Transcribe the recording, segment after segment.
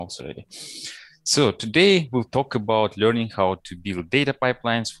already. So today we'll talk about learning how to build data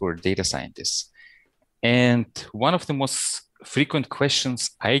pipelines for data scientists. And one of the most frequent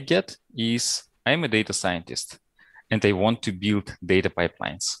questions I get is, I'm a data scientist and I want to build data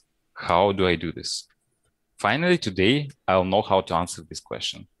pipelines. How do I do this? Finally, today, I'll know how to answer this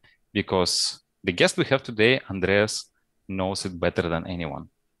question because the guest we have today, Andreas, knows it better than anyone.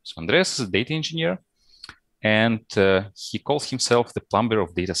 So Andreas is a data engineer and he calls himself the plumber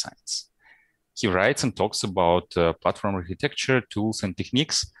of data science. He writes and talks about platform architecture, tools, and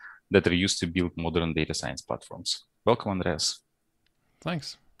techniques that are used to build modern data science platforms. Welcome, Andreas.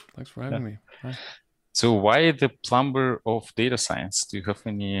 Thanks. Thanks for having me. Hi. So why the plumber of data science? Do you have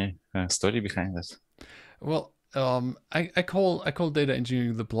any story behind that? Well, I call data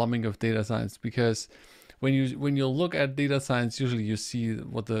engineering the plumbing of data science because when you look at data science, usually you see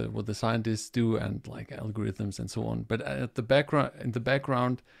what the scientists do and like algorithms and so on. But at the background in the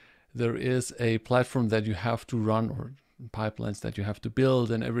background, there is a platform that you have to run or pipelines that you have to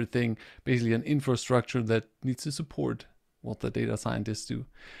build and everything. Basically, an infrastructure that needs to support what the data scientists do,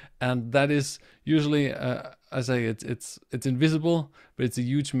 and that is usually I say it's invisible, but it's a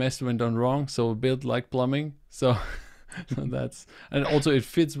huge mess when done wrong. So built like plumbing. So that's, and also it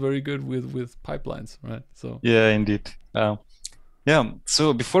fits very good with pipelines, right? So Yeah, indeed. Yeah.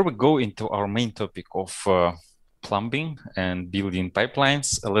 So before we go into our main topic of plumbing and building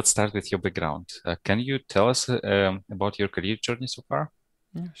pipelines, let's start with your background. Can you tell us about your career journey so far?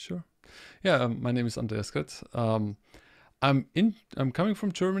 yeah, sure. Yeah, my name is Andreas Kretz. I'm coming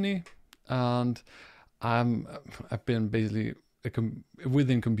from Germany, and I'm I've been basically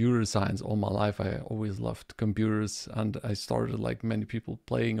within computer science all my life. I always loved computers, and I started like many people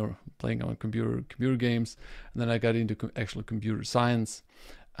playing on computer games, and then I got into actual computer science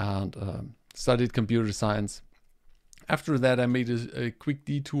and studied computer science. After that, I made a quick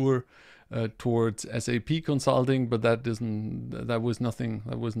detour towards SAP consulting, but that was nothing.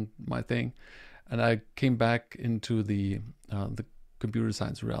 That wasn't my thing, and I came back into the computer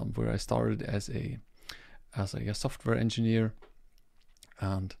science realm where I started as a software engineer,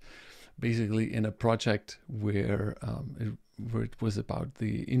 and basically in a project where it was about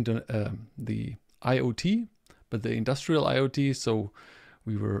the IoT, but the industrial IoT. So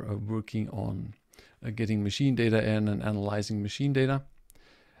we were working on getting machine data in and analyzing machine data,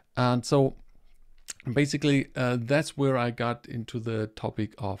 and so basically that's where I got into the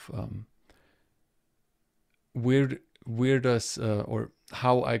topic of where where does or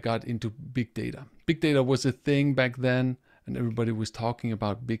how I got into big data. Big data was a thing back then, and everybody was talking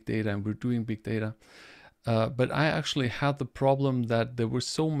about big data, and we're doing big data. But I actually had the problem that there was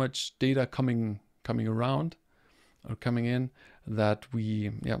so much data coming around or coming in that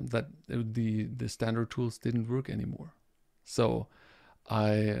the standard tools didn't work anymore. So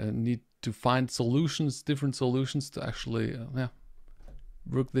I need to find solutions, different solutions to actually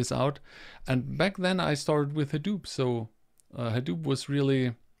work this out. And back then I started with Hadoop. So Hadoop was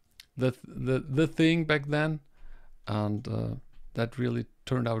really the thing back then, and that really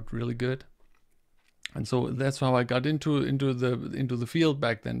turned out really good. And so that's how I got into the field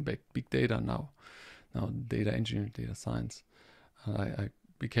back then, big data. Now data engineering, data science. I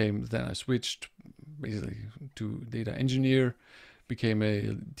became, then I switched basically to data engineer, became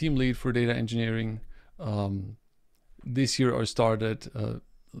a team lead for data engineering. This year I started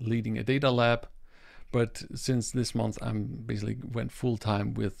leading a data lab, but since this month I'm basically went full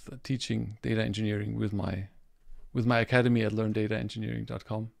time with teaching data engineering with my academy at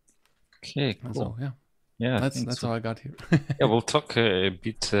learndataengineering.com. Okay, And cool. so yeah, Yeah, thanks. that's how I got here. Yeah, we'll talk a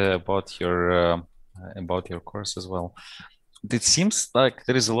bit about your course as well. It seems like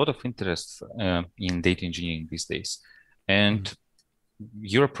there is a lot of interest in data engineering these days, and Mm.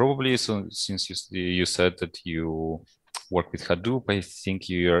 you're probably, so since you said that you work with Hadoop, I think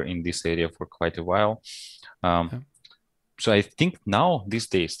you're in this area for quite a while. Um, Yeah. so I think now these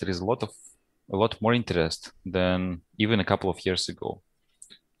days there is a lot more interest than even a couple of years ago.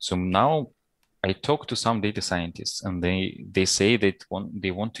 So now I talk to some data scientists and they say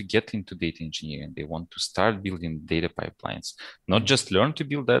they want to get into data engineering. They want to start building data pipelines, not Mm. just learn to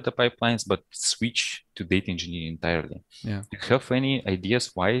build data pipelines, but switch to data engineering entirely. Yeah. Do you have any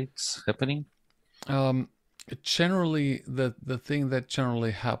ideas why it's happening? Um, Generally, the thing that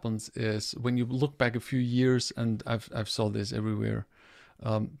generally happens is when you look back a few years, and I've saw this everywhere.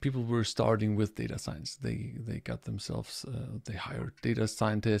 People were starting with data science. They got themselves they hired data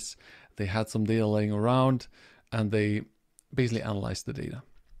scientists. They had some data laying around, and they basically analyzed the data.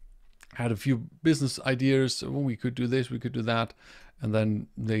 Had a few business ideas. Oh, we could do this, we could do that, and then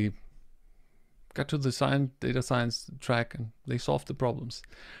they got to the data science track, and they solved the problems.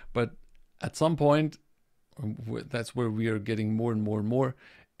 But at some point, that's where we are getting more and more and more,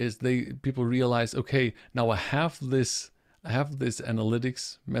 is people realize, okay, now I have this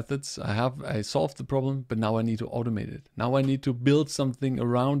analytics methods, I solved the problem, but now I need to automate it. Now I need to build something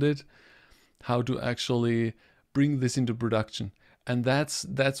around it, how to actually bring this into production. And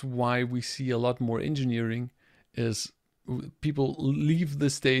that's why we see a lot more engineering, is people leave the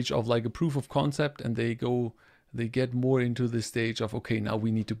stage of like a proof of concept, and they get more into the stage of, okay, now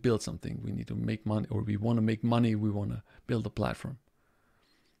we need to build something, we need to make money, or we want to make money, we want to build a platform.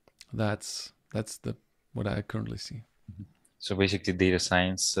 That's what I currently see. So basically data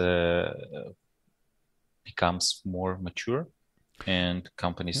science becomes more mature, and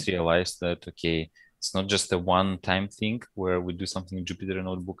companies realize that, okay, it's not just a one-time thing where we do something in Jupyter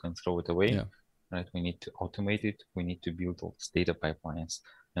Notebook and throw it away, right? We need to automate it. We need to build all these data pipelines.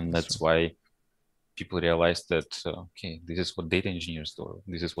 And that's why people realize that, okay, this is what data engineers do.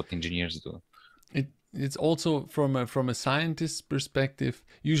 This is what engineers do. It's also from a scientist's perspective.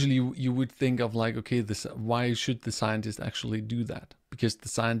 Usually you would think of like, okay, why should the scientist actually do that? Because the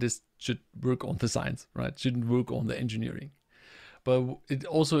scientist should work on the science, right? Shouldn't work on the engineering. But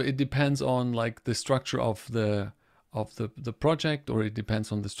it depends on like the structure of the project, or it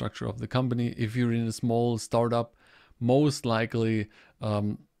depends on the structure of the company. If you're in a small startup, most likely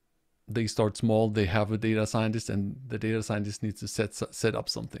they start small. They have a data scientist, and the data scientist needs to set up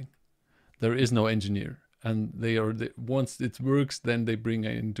something. There is no engineer, and once it works, then they bring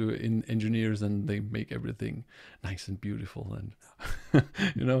in engineers, and they make everything nice and beautiful, and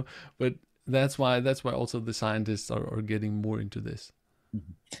But that's why also the scientists are getting more into this.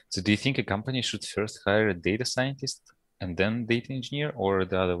 So do you think a company should first hire a data scientist and then data engineer, or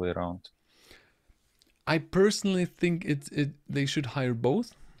the other way around? I personally think they should hire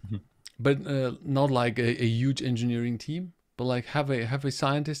both, but not like a huge engineering team, but like have a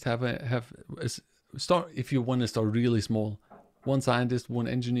scientist, start, if you want to start really small, one scientist, one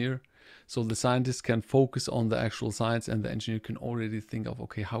engineer. So the scientist can focus on the actual science, and the engineer can already think of,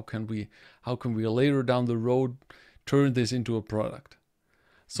 okay, how can we later down the road turn this into a product?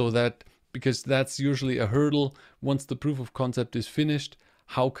 So that, because that's usually a hurdle. Once the proof of concept is finished,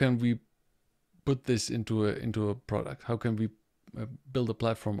 how can we put this into a product? How can we build a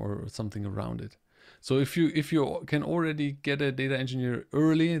platform or something around it? So if you can already get a data engineer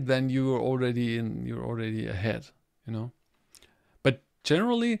early, then you're already ahead, But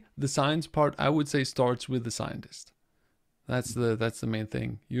generally, the science part, I would say, starts with the scientist. That's the main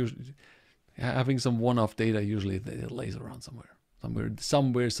thing. Usually, having some one-off data, usually it lays around somewhere.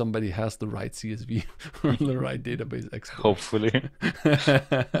 Somewhere somebody has the right CSV or the right database expert. Hopefully.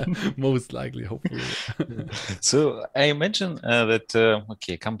 Most likely, hopefully. So I mentioned that,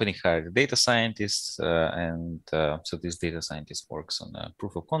 okay, company hired a data scientist, and so this data scientist works on a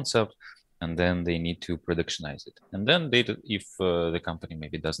proof of concept, and then they need to productionize it. And then if the company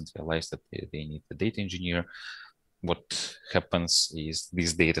maybe doesn't realize that they need the data engineer, what happens is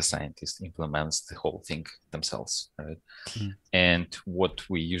this data scientist implements the whole thing themselves, right? And what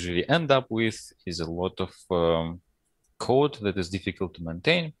we usually end up with is a lot of code that is difficult to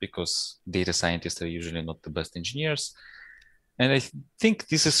maintain, because data scientists are usually not the best engineers. And I think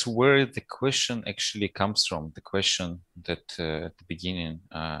this is where the question actually comes from, the question that at the beginning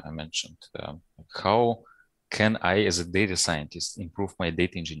I mentioned. How can I, as a data scientist, improve my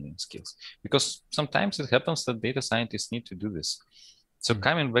data engineering skills? Because sometimes it happens that data scientists need to do this. So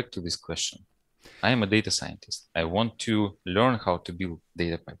coming back to this question, I am a data scientist. I want to learn how to build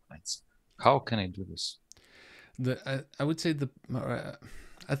data pipelines. How can I do this? I would say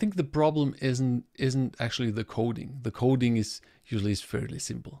I think the problem isn't actually the coding. The coding is usually fairly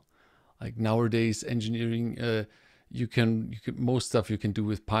simple. Like nowadays, engineering, most stuff you can do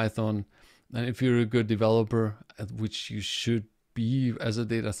with Python. And if you're a good developer, which you should be as a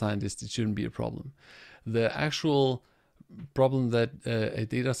data scientist, it shouldn't be a problem. The actual problem that a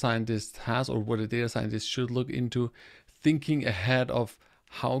data scientist has, or what a data scientist should look into, thinking ahead of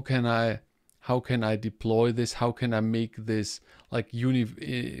how can I deploy this? How can I make this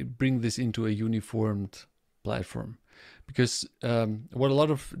bring this into a uniformed platform? Because what a lot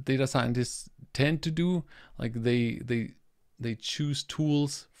of data scientists tend to do, like they choose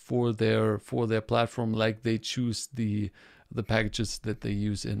tools for their platform, like they choose the packages that they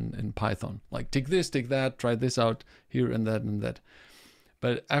use in Python. Like take this, take that, try this out here and that and that.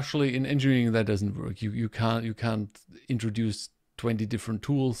 But actually in engineering that doesn't work. You can't introduce 20 different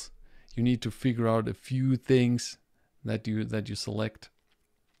tools. You need to figure out a few things that you select,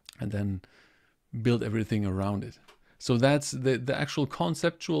 and then build everything around it. So that's the actual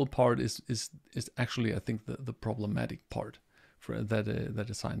conceptual part is actually, I think, the problematic part for that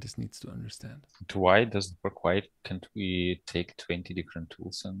a scientist needs to understand. Why doesn't work? Why can't we take 20 different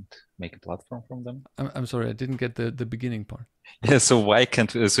tools and make a platform from them? I'm sorry, I didn't get the beginning part. Yeah, so why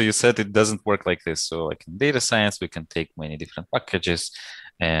can't so you said it doesn't work like this. So like in data science, we can take many different packages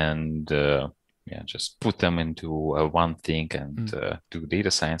and yeah, just put them into one thing and do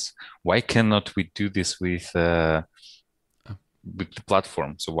data science. Why cannot we do this with the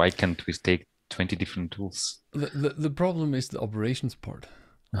platform? So why can't we take 20 different tools? The problem is the operations part.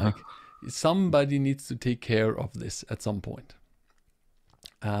 Uh-huh. Like somebody needs to take care of this at some point.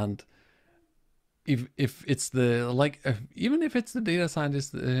 And if it's the even if it's the data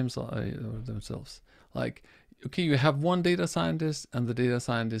scientist himself or themselves, like, okay, you have one data scientist and the data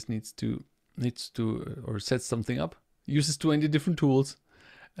scientist needs to or sets something up, uses 20 different tools,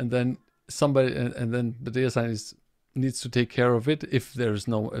 and then somebody and then the data scientist needs to take care of it. If there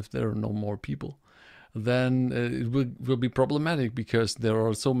are no more people, then it will be problematic, because there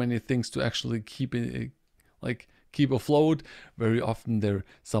are so many things to actually keep afloat. Very often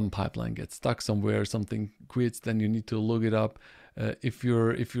some pipeline gets stuck somewhere, something quits, then you need to look it up. If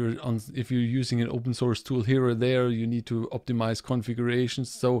you're using an open source tool here or there, you need to optimize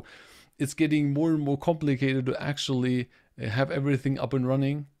configurations. So it's getting more and more complicated to actually have everything up and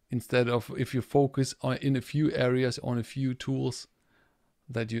running, instead of if you focus in a few areas on a few tools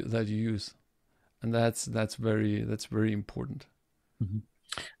that you use. And that's very important. Mm-hmm.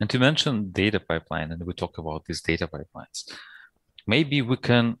 And to mention data pipeline, and we talk about these data pipelines, maybe we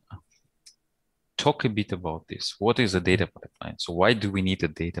can talk a bit about this. What is a data pipeline? So why do we need a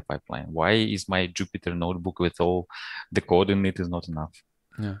data pipeline? Why is my Jupyter notebook with all the code in it is not enough?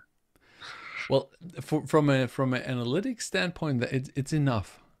 Yeah. Well, from an analytics standpoint, it's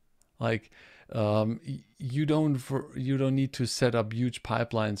enough. Like you don't need to set up huge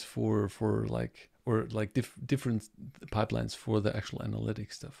pipelines for different pipelines for the actual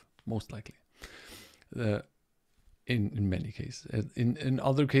analytics stuff, most likely. In many cases, in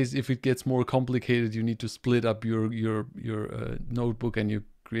other cases, if it gets more complicated, you need to split up your notebook, and you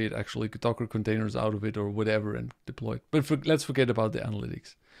create actually Docker containers out of it or whatever and deploy it. But let's forget about the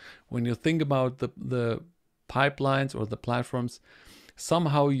analytics. When you think about the pipelines or the platforms,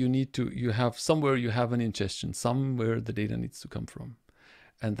 somehow you have an ingestion, somewhere the data needs to come from,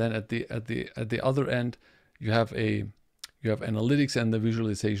 and then at the other end you have analytics and the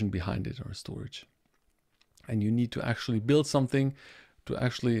visualization behind it, or storage. And you need to actually build something to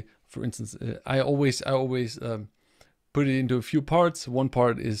actually, for instance, I always put it into a few parts. One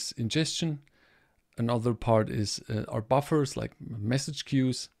part is ingestion, another part is are buffers like message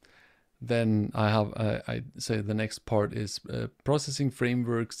queues. Then I say the next part is processing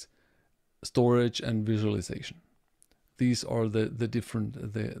frameworks, storage, and visualization. These are the different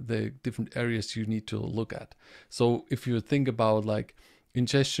areas you need to look at. So if you think about like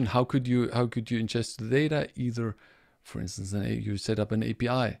ingestion, how could you ingest the data? Either, for instance, you set up an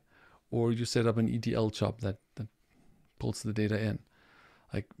API, or you set up an ETL job that pulls the data in.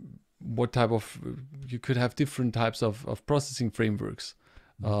 Like what type of, you could have different types of processing frameworks.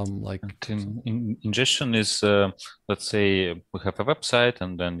 Ingestion is, let's say we have a website,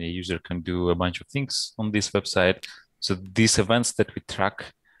 and then the user can do a bunch of things on this website. So these events that we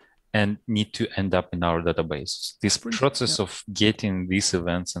track and need to end up in our database. This process of getting these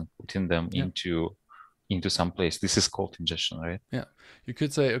events and putting them into some place, this is called ingestion, right? Yeah, you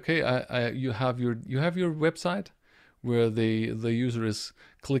could say, okay, you have your website where the user is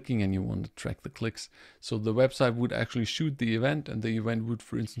clicking, and you want to track the clicks. So the website would actually shoot the event, and the event would,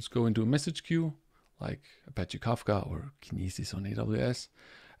 for instance, go into a message queue like Apache Kafka or Kinesis on AWS,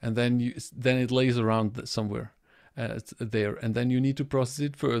 and then it lays around somewhere there, and then you need to process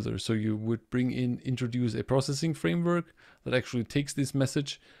it further. So you would introduce a processing framework that actually takes this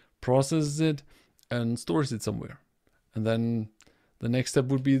message, processes it, and stores it somewhere. And then the next step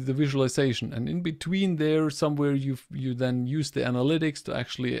would be the visualization. And in between there, somewhere you then use the analytics to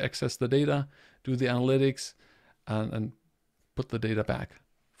actually access the data, do the analytics, and put the data back,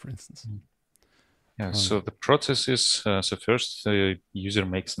 for instance. Yeah, so the process is, so first the user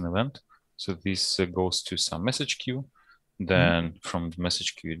makes an event. So this goes to some message queue. Then from the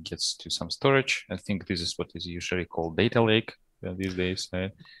message queue, it gets to some storage. I think this is what is usually called data lake these days.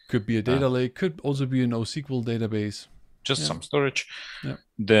 Right? Could be a data lake, could also be a NoSQL database. Just some storage. Yeah.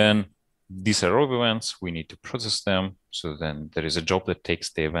 Then these are raw events. We need to process them. So then there is a job that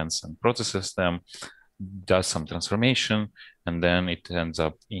takes the events and processes them, does some transformation, and then it ends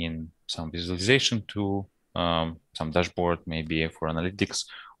up in some visualization tool, some dashboard, maybe for analytics,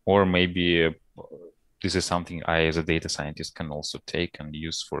 or maybe this is something I, as a data scientist, can also take and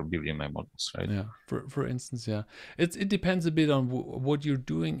use for building my models, right? Yeah, for instance, yeah, it depends a bit on what you're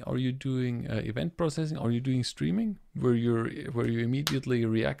doing. Are you doing event processing? Are you doing streaming, where you're immediately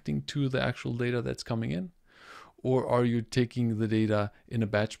reacting to the actual data that's coming in, or are you taking the data in a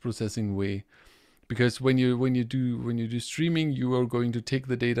batch processing way? Because when you do streaming, you are going to take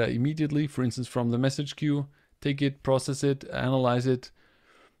the data immediately, for instance, from the message queue, take it, process it, analyze it,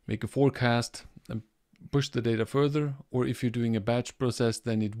 make a forecast, and push the data further. Or if you're doing a batch process,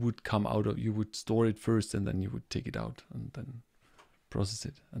 then it would come out of, you would store it first and then you would take it out and then process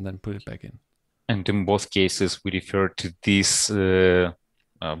it and then put it back in. And in both cases, we refer to this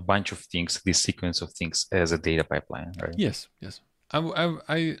bunch of things, this sequence of things, as a data pipeline, right? Yes, yes. I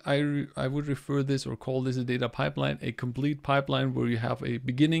would refer this or call this a data pipeline, a complete pipeline where you have a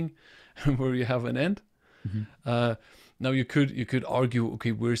beginning and where you have an end. Mm-hmm. Now you could argue,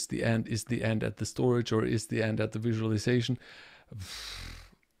 okay, where's the end? Is the end at the storage or is the end at the visualization?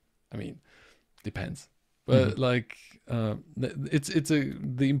 I mean, depends. But like,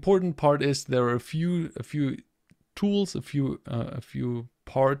 the important part is there are a few tools, a few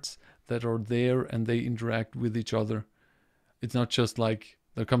parts that are there and they interact with each other. It's not just like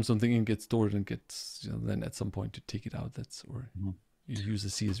there comes something and gets stored and gets, then at some point you take it out. You use a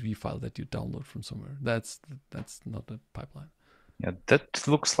CSV file that you download from somewhere. That's not a pipeline. Yeah, that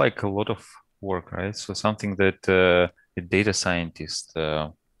looks like a lot of work, right? So something that a data scientist,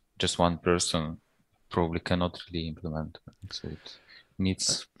 just one person, probably cannot really implement. So it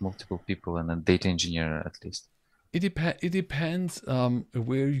needs multiple people and a data engineer at least. It depends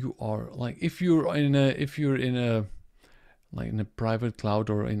where you are. Like if you're in a like in a private cloud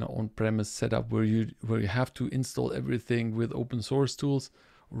or in an on-premise setup where you have to install everything with open source tools,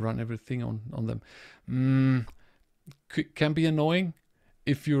 run everything on them, can be annoying.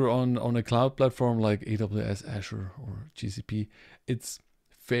 If you're on a cloud platform like AWS, Azure, or GCP, it's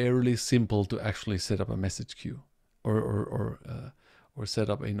fairly simple to actually set up a message queue or set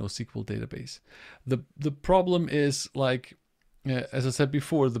up a NoSQL database. The problem is, like as I said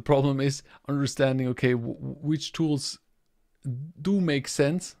before, the problem is understanding, okay, which tools do make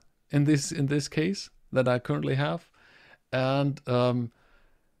sense in this case that I currently have, and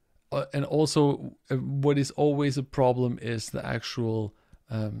also what is always a problem is the actual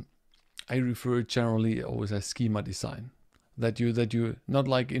I refer generally always as schema design, that you not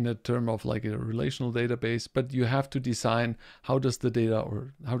like in a term of like a relational database, but you have to design how does the data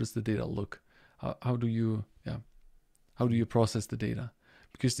look, how do you process the data,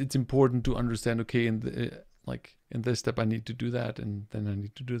 because it's important to understand, okay, like in this step I need to do that and then I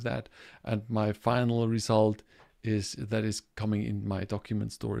need to do that, and my final result is coming in my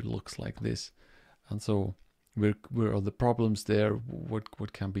document store, it looks like this. And so where are the problems there,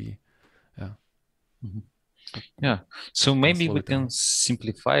 what can be yeah so maybe we can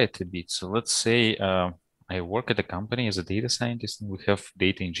simplify it a bit. So let's say I work at a company as a data scientist and we have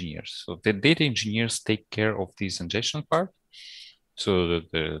data engineers. So the data engineers take care of this ingestion part. So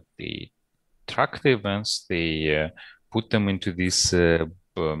they track the events, they put them into these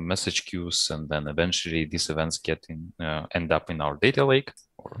message queues, and then eventually these events end up in our data lake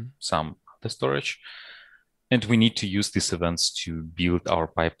or some other storage. And we need to use these events to build our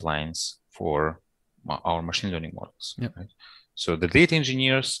pipelines for our machine learning models. Yep. Right? So the data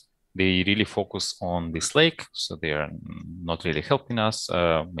engineers, they really focus on this lake. So they are not really helping us.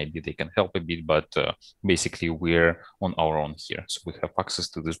 Maybe they can help a bit, but basically we're on our own here. So we have access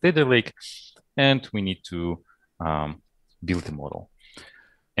to this data lake and we need to build a model.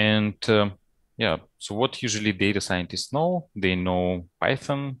 And so what usually data scientists know, they know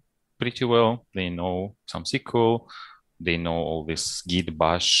Python pretty well. They know some SQL. They know all this Git,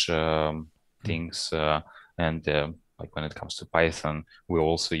 Bash things. And like when it comes to Python, we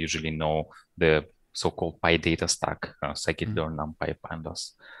also usually know the so-called PyData stack, scikit-learn, NumPy,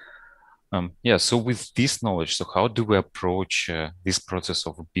 Pandas. So with this knowledge, so how do we approach this process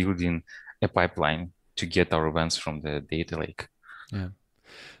of building a pipeline to get our events from the data lake? Yeah.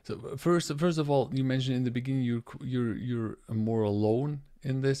 So first of all, you mentioned in the beginning you're more alone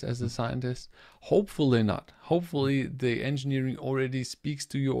in this as a scientist. Hopefully not. Hopefully the engineering already speaks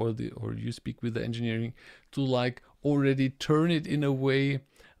to you, or you speak with the engineering to like already turn it in a way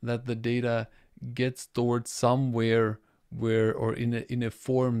that the data gets stored somewhere where, or in a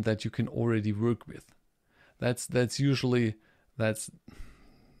form that you can already work with. That's usually that's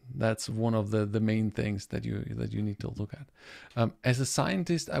one of the main things that you need to look at. As a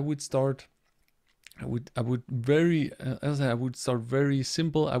scientist, I would start very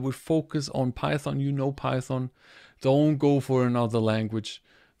simple. I would focus on Python. Python. Don't go for another language.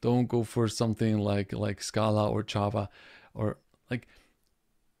 Don't go for something like Scala or Java, or like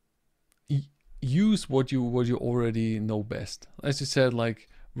use what you already know best. As you said, like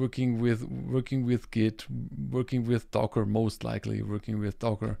working with Git, working with Docker, most likely working with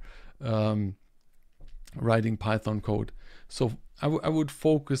Docker, writing Python code. So I would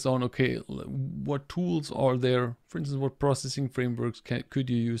focus on, okay, what tools are there? For instance, what processing frameworks could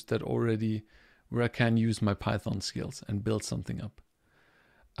you use that already, where I can use my Python skills and build something up.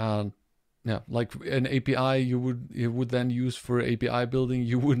 And yeah, like an API you would then use for API building.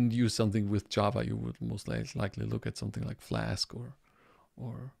 You wouldn't use something with Java. You would most likely look at something like Flask or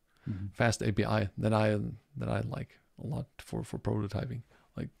Fast API that I like a lot for prototyping.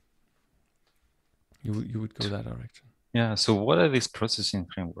 Like you would go that direction. Yeah. So what are these processing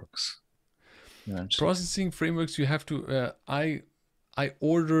frameworks? Processing frameworks, you have to. When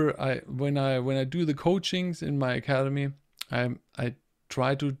I do the coachings in my academy, I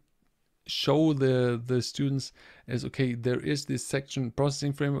try to show the students as, okay, there is this section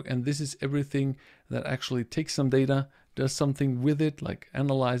processing framework, and this is everything that actually takes some data, does something with it, like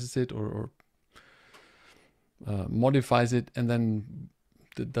analyzes it or modifies it, and then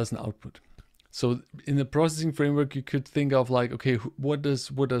does an output. So in the processing framework, you could think of like, okay, what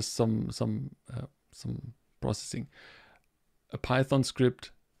does some processing? A Python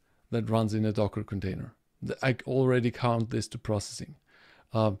script that runs in a Docker container. I already count this to processing.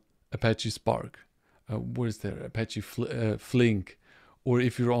 Apache Spark. What is there? Apache Flink. Or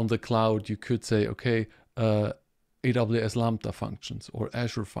if you're on the cloud, you could say, okay, AWS Lambda functions or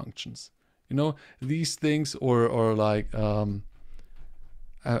Azure functions. You know, these things, or like,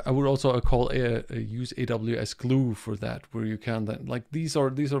 I would also use AWS Glue for that, where you can then, like, these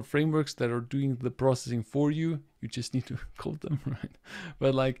are frameworks that are doing the processing for you. You just need to code them, right?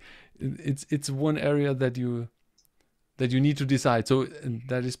 But like, it's one area that you need to decide. So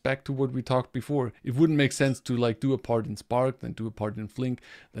that is back to what we talked before. It wouldn't make sense to like do a part in Spark, then do a part in Flink,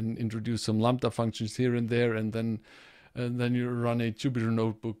 then introduce some Lambda functions here and there, and then you run a Jupyter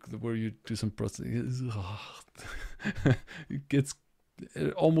notebook where you do some processing.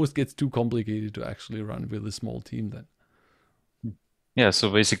 It almost gets too complicated to actually run with a small team then. Yeah, so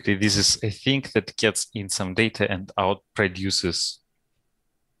basically this is a thing that gets in some data and out produces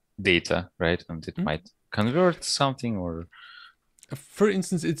data, right? And it might convert something, or for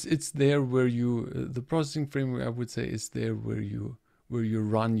instance, it's there where you the processing framework, I would say, is there where you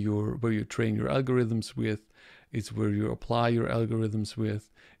train your algorithms with. It's where you apply your algorithms with.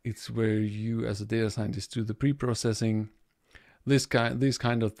 It's where you, as a data scientist, do the pre-processing. These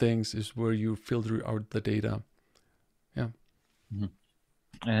kind of things is where you filter out the data. Yeah.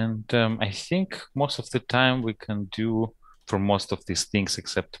 And I think most of the time we can do, for most of these things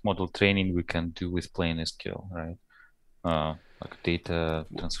except model training, we can do with plain SQL, right? Like data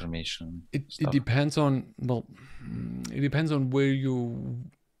transformation. It depends on, well, it depends on what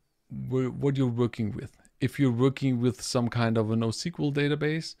you're working with. If you're working with some kind of a NoSQL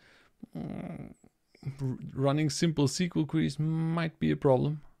database, running simple SQL queries might be a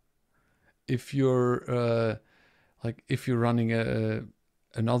problem. If you're running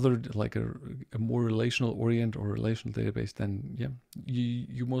another, like a more relational orient or relational database, then yeah,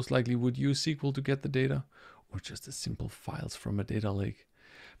 you most likely would use SQL to get the data, or just the simple files from a data lake.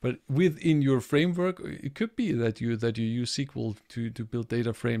 But within your framework, it could be that you use SQL to build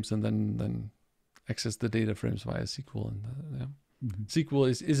data frames and then access the data frames via SQL. And yeah. SQL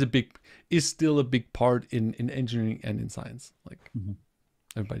is still a big part in engineering and in science. Like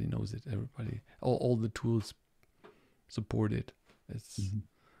everybody knows it. All the tools support it. It's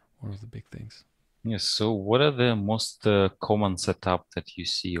one of the big things. Yes. So what are the most common setup that you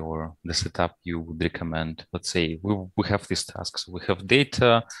see, or the setup you would recommend? Let's say we have these tasks. We have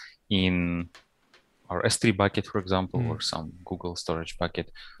data in our S3 bucket, for example, or some Google storage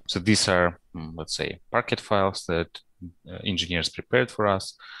bucket. So these are, let's say, Parquet files that engineers prepared for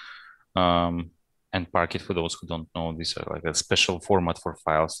us. And Parquet, for those who don't know, these are like a special format for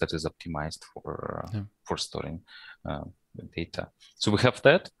files that is optimized for storing data. So we have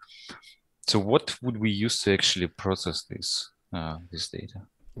that. So what would we use to actually process this data?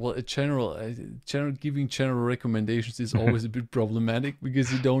 Well, giving general recommendations is always a bit problematic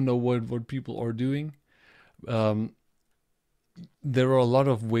because you don't know what people are doing. There are a lot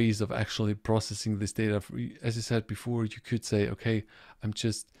of ways of actually processing this data. As I said before, you could say, okay, I'm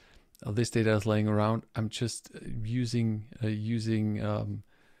just this data is laying around. I'm just using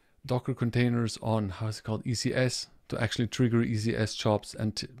Docker containers on, how's it called, ECS, to actually trigger ECS jobs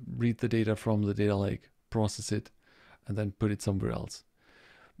and to read the data from the data lake, process it, and then put it somewhere else.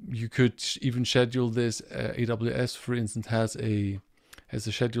 You could even schedule this. AWS, for instance, has has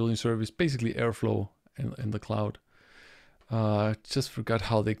a scheduling service, basically Airflow in the cloud. Just forgot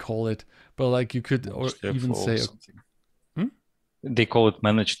how they call it, but like you could or even say something. They call it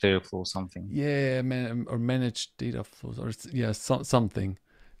managed Airflow something. Yeah, or managed data flows, or yeah, something.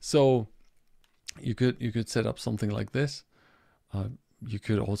 So you could set up something like this. You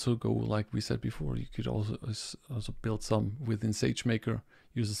could also go like we said before. You could also build some within SageMaker.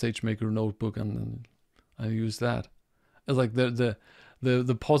 Use a SageMaker notebook and use that. It's like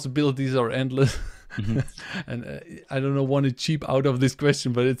the possibilities are endless. Mm-hmm. And I don't want to cheap out of this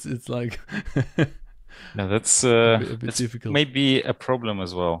question, but it's like no, that's a bit difficult. Maybe a problem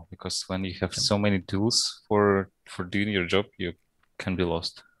as well, because when you have so many tools for doing your job, you can be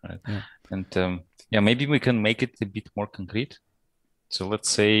lost, right? Yeah. And maybe we can make it a bit more concrete. So let's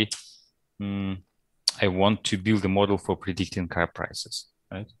say I want to build a model for predicting car prices,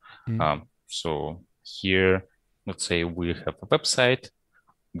 right? Mm-hmm. So here, let's say we have a website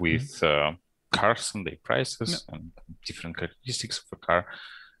with cars and their prices and different characteristics of a car,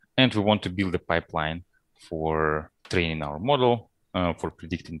 and we want to build a pipeline for training our model for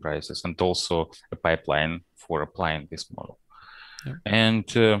predicting prices, and also a pipeline for applying this model. Yeah. And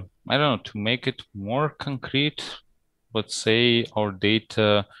I don't know, to make it more concrete, let's say our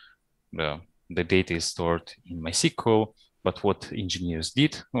data, the data is stored in MySQL, but what engineers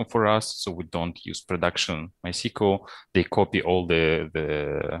did for us, so we don't use production MySQL, they copy all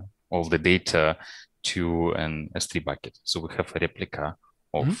the data to an S3 bucket. So we have a replica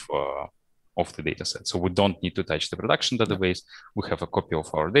of the data set. So we don't need to touch the production database. We have a copy of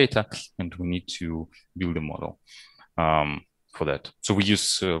our data, and we need to build a model for that. So we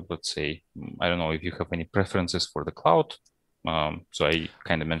use, let's say, I don't know if you have any preferences for the cloud. So I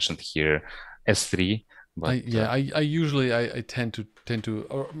kind of mentioned here S3. But I usually I tend to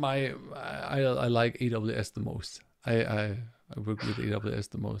or I like AWS the most. I work with AWS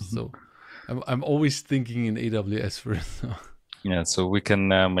the most. So I'm always thinking in AWS first. So. Yeah, so we can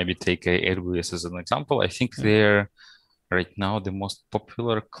maybe take AWS as an example. I think they're right now the most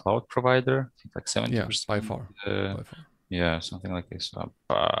popular cloud provider. I think like 70%. Yeah, by far. Yeah, something like this.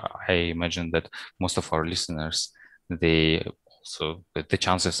 I imagine that most of our listeners, they also, the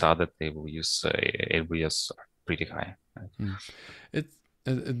chances are that they will use AWS are pretty high. Right?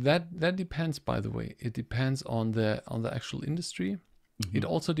 That depends, by the way. It depends on the actual industry. Mm-hmm. It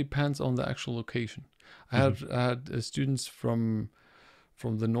also depends on the actual location. I had students from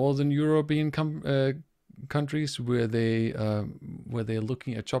the Northern European countries where they're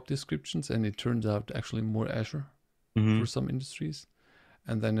looking at job descriptions, and it turns out actually more Azure for some industries,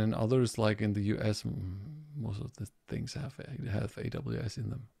 and then in others like in the US, most of the things have AWS in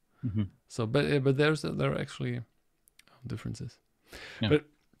them. Mm-hmm. So, but there are actually differences. Yeah. But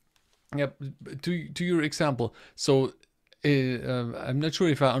yeah, to your example, so. I'm not sure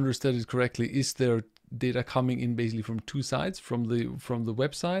if I understood it correctly. Is there data coming in basically from two sides, from the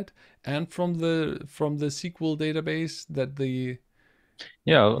website and from the SQL database that the?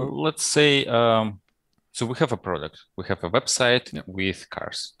 Yeah, let's say so we have a product. We have a website with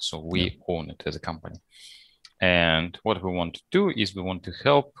cars. So we own it as a company. And what we want to do is we want to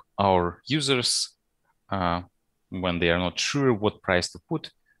help our users when they are not sure what price to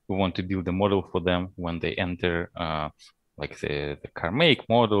put. We want to build a model for them when they enter like the car make,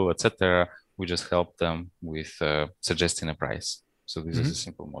 model, etc. We just help them with suggesting a price. So this is a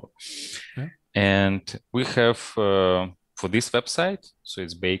simple model. Yeah. And we have for this website, so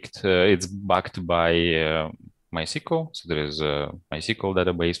it's backed by MySQL. So there is a MySQL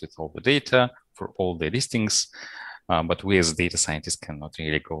database with all the data for all the listings. But we as data scientists cannot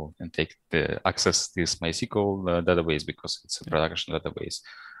really go and access this MySQL database because it's a production database.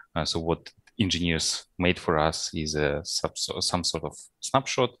 So what engineers made for us is some sort of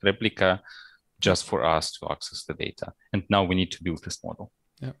snapshot replica just for us to access the data. And now we need to build this model.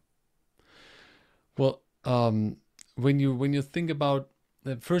 Yeah. Well, when you think about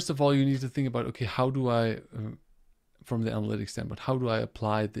first of all, you need to think about, okay, how do I, from the analytics standpoint, how do I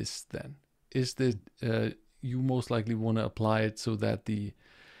apply this then? Is that you most likely want to apply it so that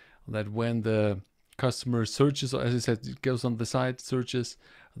when the customer searches, or as I said, it goes on the site, searches,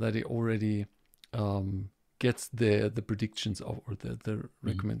 that it already gets the predictions of, or the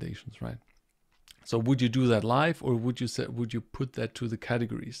recommendations, right? So would you do that live, or would you put that to the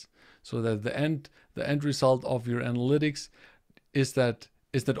categories so that the end result of your analytics is that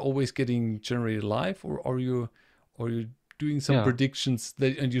always getting generated live, or are you doing some predictions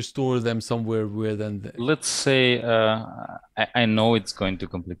and you store them somewhere where then let's say I know it's going to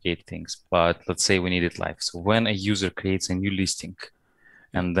complicate things, but let's say we need it live. So when a user creates a new listing,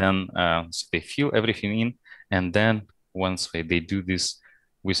 and then so they fill everything in, and then once they do this,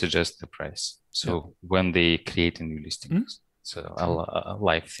 we suggest the price. So when they create a new listing, it's a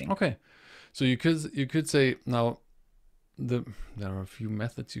live thing. Okay, so you could say now there are a few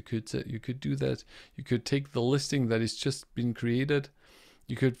methods you could say. You could do that. You could take the listing that is just been created.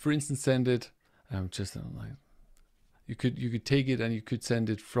 You could, for instance, send it. You could take it and you could send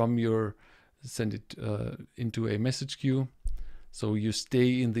it into a message queue. So you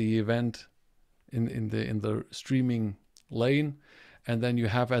stay in the event in the streaming lane, and then you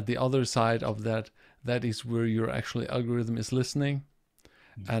have at the other side of that is where your actual algorithm is listening.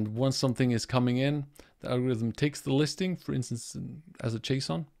 And once something is coming in, the algorithm takes the listing, for instance, as a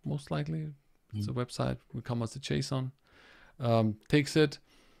JSON, most likely. It's a website, will come as a JSON, takes it,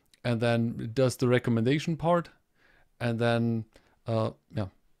 and then it does the recommendation part, and then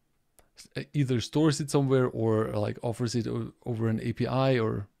either stores it somewhere or like offers it over an API,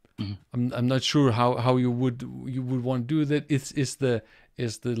 or I'm not sure how you would want to do that. If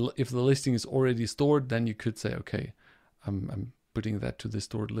the listing is already stored, then you could say, okay, I'm putting that to the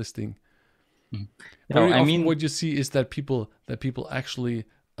stored listing. Very often what you see is that people actually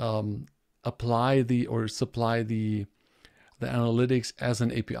apply or supply the analytics as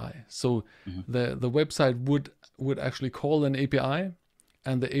an API. So the website would actually call an API,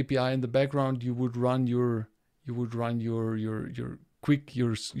 and the API in the background you would run your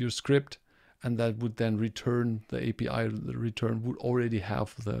script, and that would then return the API. The return would already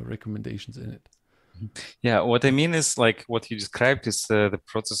have the recommendations in it. Yeah, what I mean is like what you described is the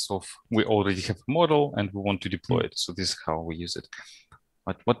process of we already have a model and we want to deploy it. So this is how we use it.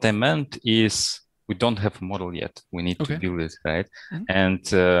 But what I meant is we don't have a model yet. We need to build it, right? And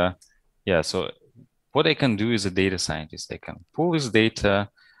so what I can do as a data scientist, I can pull this data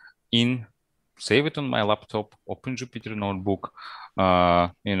in, save it on my laptop, open Jupyter Notebook,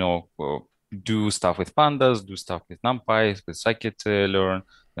 do stuff with pandas, do stuff with NumPy, with scikit-learn,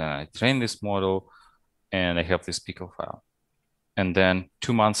 train this model, and I have this pickle file. And then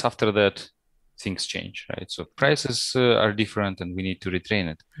 2 months after that, things change, right? So prices are different and we need to retrain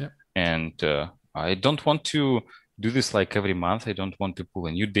it. Yeah. And I don't want to do this like every month. I don't want to pull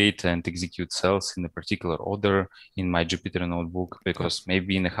a new data and execute cells in a particular order in my Jupyter Notebook, because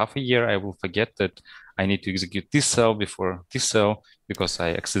maybe in a half a year, I will forget that I need to execute this cell before this cell because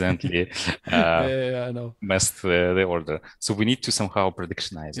I accidentally I know. messed the order. So we need to somehow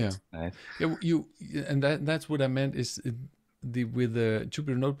productionize it. Right? Yeah, and that's what I meant is with the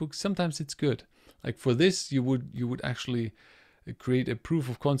Jupyter Notebook. Sometimes it's good. Like for this, you would actually create a proof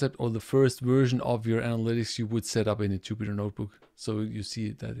of concept, or the first version of your analytics you would set up in a Jupyter Notebook, so you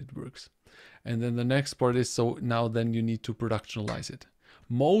see that it works. And then the next part is, so now then you need to productionalize it.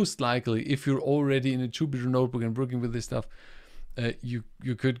 Most likely, if you're already in a Jupyter Notebook and working with this stuff, you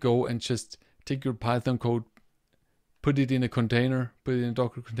could go and just take your Python code, put it in a container, put it in a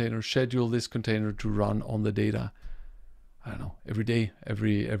Docker container, schedule this container to run on the data, I don't know, every day,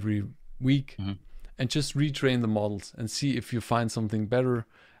 every week. And just retrain the models and see if you find something better,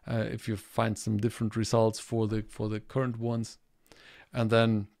 if you find some different results for the current ones. And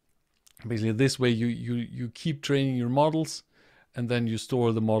then basically this way you keep training your models, and then you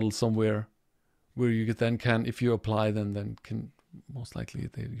store the model somewhere where you then can, if you apply them, then can most likely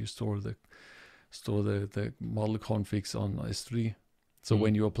you store the model configs on S3. So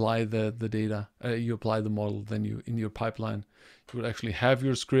when you apply the data, you apply the model, then you in your pipeline, you would actually have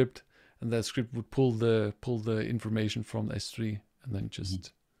your script. And that script would pull the information from S3 and then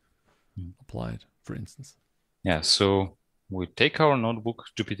just apply it, for instance. Yeah, so we take our notebook,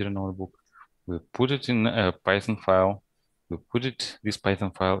 Jupyter Notebook, we put it in a Python file, we put this Python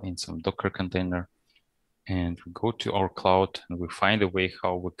file in some Docker container, and we go to our cloud and we find a way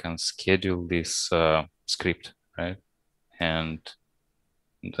how we can schedule this script, right? And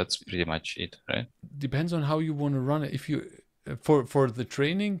that's pretty much it, right? Depends on how you want to run it. If you for the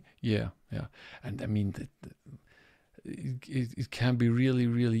training, yeah, and I mean it can be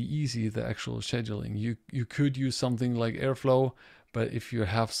really easy, the actual scheduling. You could use something like Airflow, but if you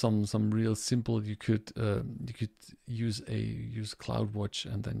have some real simple, you could use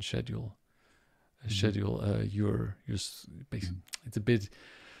CloudWatch and then schedule your basically. It's a bit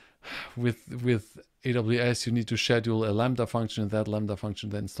with AWS, you need to schedule a Lambda function, and that Lambda function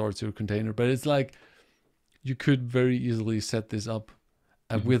then starts your container. But it's like you could very easily set this up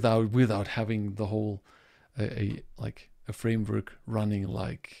without having the whole a framework running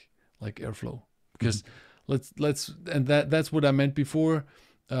like Airflow. Because that's what I meant before.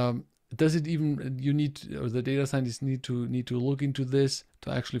 Does it even or the data scientists need to look into this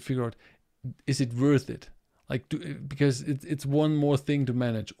to actually figure out, is it worth it? Because it's one more thing to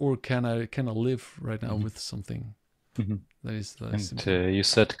manage, or can I live right now with something That is And simple. you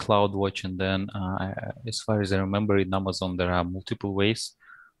said CloudWatch, and then as far as I remember, in Amazon there are multiple ways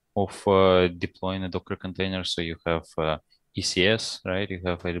of deploying a Docker container. So you have ECS, right? You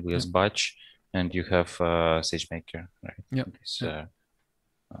have Yeah. AWS Batch, and you have SageMaker, right? Yeah. This, Yeah.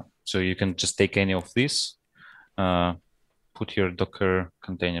 so you can just take any of these, put your Docker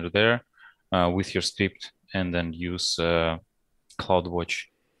container there with your script, and then use CloudWatch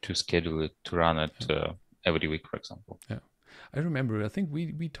to schedule it to run it every week, for example. Yeah. I remember. I think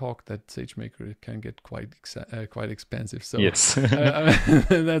we talked that SageMaker can get quite expensive. So Yes.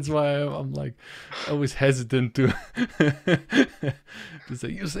 that's why I'm like always hesitant to to say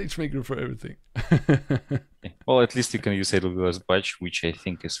use SageMaker for everything. Well, at least you can use AWS Batch, which I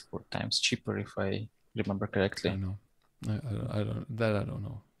think is 4 times cheaper, if I remember I correctly. don't know. I don't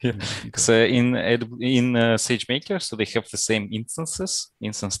know. Yeah. So in SageMaker, so they have the same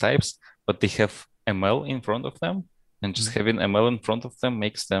instance types, but they have ML in front of them, and just having ML in front of them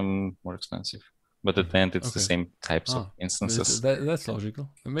makes them more expensive. But at the end, it's the same types of instances. That's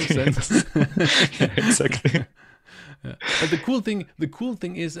logical. It makes sense. Yeah, exactly. Yeah. But the cool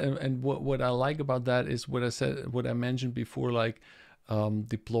thing is, and what I like about that is what I mentioned before, like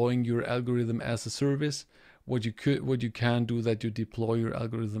deploying your algorithm as a service. What you can do that you deploy your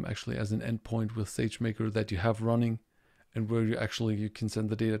algorithm actually as an endpoint with SageMaker that you have running, and where you can send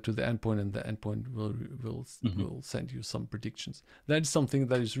the data to the endpoint, and the endpoint will send you some predictions. That is something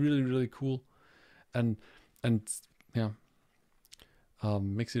that is really cool, and yeah,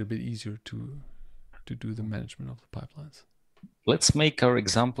 makes it a bit easier to do the management of the pipelines. Let's make our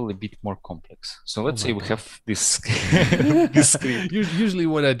example a bit more complex. So let's say we have this, this script.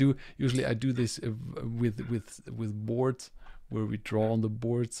 Usually I do this with boards where we draw on the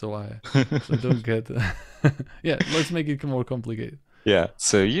board, so I don't get. Yeah, let's make it more complicated. Yeah.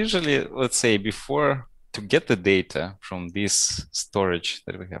 So usually, let's say to get the data from this storage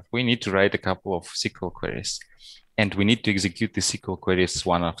that we have, we need to write a couple of SQL queries, and we need to execute the SQL queries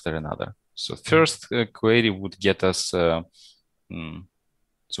one after another. So first query would get us, so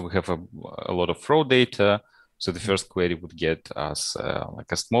we have a lot of raw data. So the first query would get us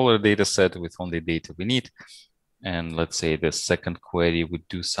like a smaller data set with only data we need. And let's say the second query would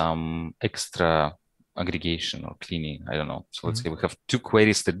do some extra aggregation or cleaning. I don't know. So let's say we have 2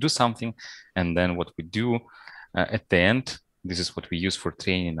 queries that do something. And then what we do at the end, this is what we use for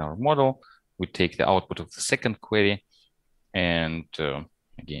training our model. We take the output of the second query and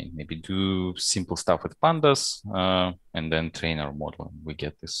again, maybe do simple stuff with pandas and then train our model. And we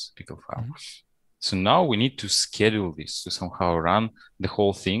get this pickle file. So now we need to schedule this to somehow run the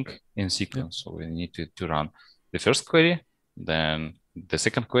whole thing in sequence. So we need to run the first query, then the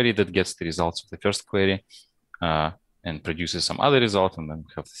second query that gets the results of the first query and produces some other result. And then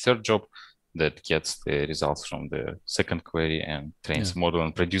we have the third job that gets the results from the second query and trains the model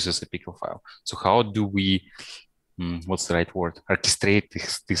and produces a pickle file. So how do we, what's the right word, orchestrate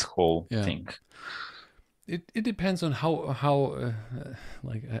this whole thing? It depends on how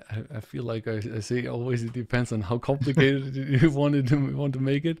like I feel like I say always, it depends on how complicated you want to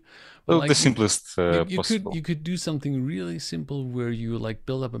make it. But like, the simplest possible. You could do something really simple where you like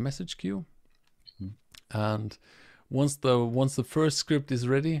build up a message queue, and once the first script is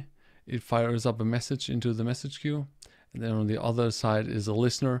ready, it fires up a message into the message queue, and then on the other side is a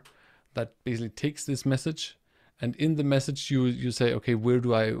listener that basically takes this message, and in the message you say, okay, where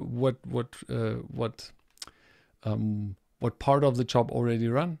do I what part of the job already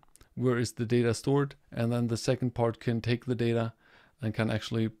run, where is the data stored, and then the second part can take the data and can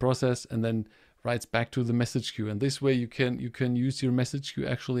actually process and then writes back to the message queue. And this way you can use your message queue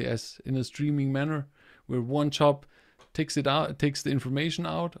actually as in a streaming manner, where one job takes the information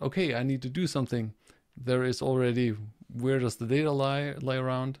out. Okay, I need to do something. There is already, where does the data lie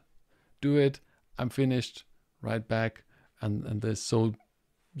around? Do it. I'm finished. Write back, and there's so.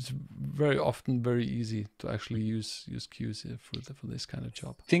 It's very often very easy to actually use queues for this kind of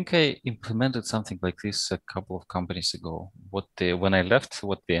job. I think I implemented something like this a couple of companies ago. When I left,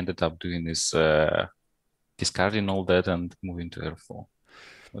 what they ended up doing is discarding all that and moving to Airflow.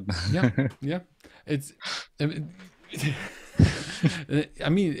 Yeah. It's. I mean,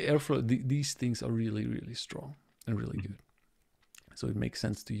 Airflow. These things are really strong and really good, so it makes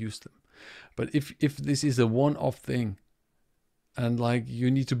sense to use them. But if this is a one-off thing, and like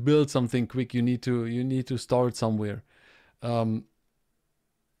you need to build something quick, you need to start somewhere,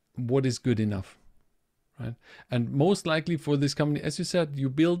 what is good enough, right? And most likely for this company, as you said, you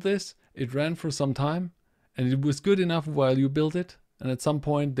build this, it ran for some time, and it was good enough while you built it, and at some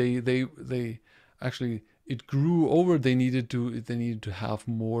point they actually, it grew over. They needed to have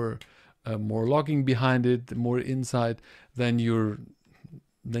more more logging behind it, more insight, then you're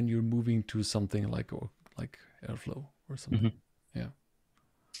moving to something like Airflow or something. Yeah.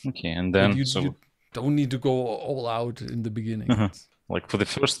 Okay, and But then you don't need to go all out in the beginning. like for the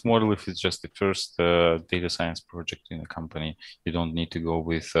first model, if it's just the first data science project in a company, you don't need to go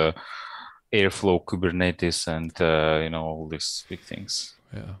with Airflow, Kubernetes, and all these big things.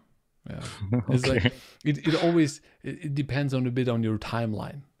 Yeah. It's Okay. like it always it depends on a bit on your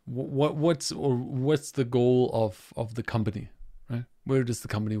timeline. What's the goal of the company, right? Where does the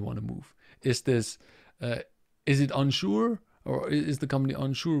company want to move? Is this is it unsure, or is the company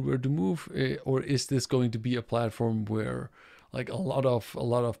unsure where to move, or is this going to be a platform where like a lot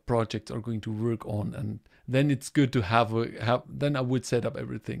of projects are going to work on, and then it's good to have then I would set up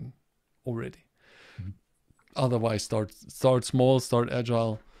everything already. Mhm. Otherwise, start small, start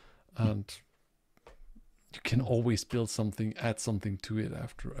agile, and you can always build something, add something to it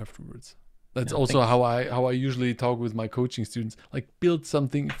afterwards. That's Yeah, also thanks. how I usually talk with my coaching students. Like, build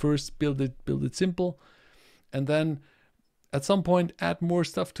something first, build it simple, and then at some point add more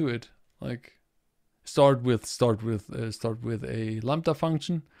stuff to it. Like, start with a Lambda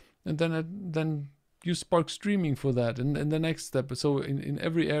function, and then use Spark Streaming for that, and the next step. So in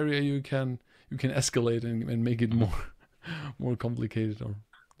every area you can escalate and make it Mhm. more complicated or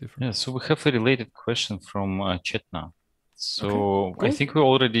different. Yeah, so we have a related question from chat now. Okay, So I cool. think we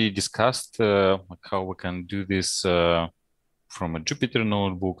already discussed like how we can do this from a Jupyter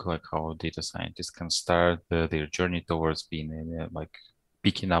notebook, like how data scientists can start their journey towards being like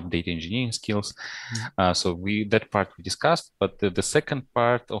picking up data engineering skills. So that part we discussed, but the second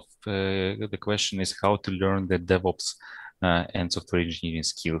part of the question is how to learn the DevOps and software engineering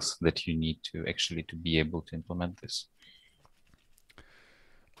skills that you need to actually to be able to implement this.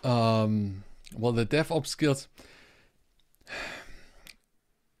 Well, the DevOps skills,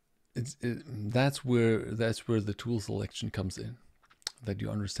 that's where the tool selection comes in. That you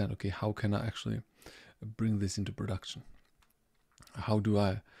understand, okay, how can I actually bring this into production? How do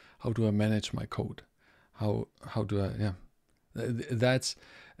I manage my code? How do I, yeah. That's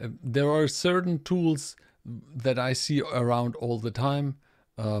there are certain tools that I see around all the time,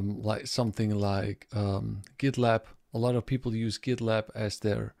 like something like GitLab. A lot of people use GitLab as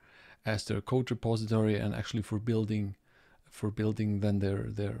their code repository, and actually for building then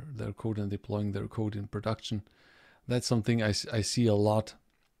their code and deploying their code in production. That's something I see a lot.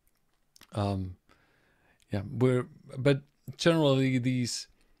 Yeah, but generally these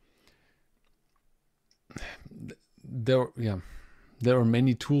there are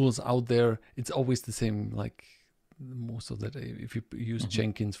many tools out there. It's always the same, like most of that. If you use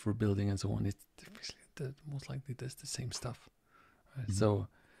Jenkins for building and so on, it's most likely does the same stuff. Right? So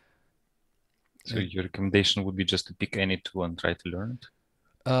Your recommendation would be just to pick any tool and try to learn it?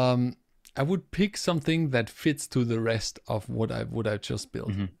 I would pick something that fits to the rest of what I just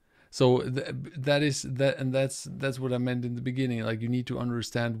built. So that's what I meant in the beginning. Like, you need to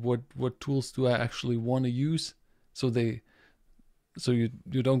understand what tools do I actually want to use, so you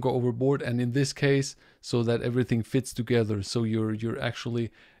don't go overboard, and in this case, so that everything fits together. So you're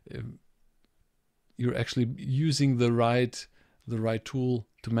actually using the right tool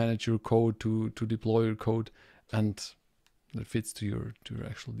to manage your code, to deploy your code, and that fits to your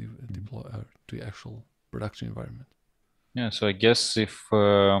actual deploy to your actual production environment. Yeah, so I guess if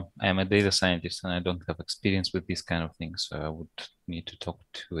I'm a data scientist and I don't have experience with these kind of things, I would need to talk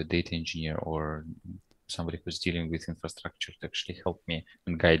to a data engineer or somebody who's dealing with infrastructure to actually help me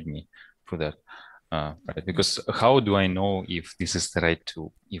and guide me through that. Right? Because how do I know if this is the right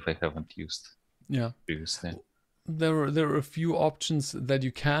tool if I haven't used previously? There are a few options that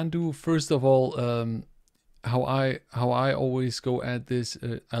you can do. First of all, how I always go at this,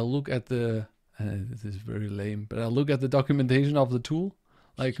 I look at the this is very lame, but I look at the documentation of the tool.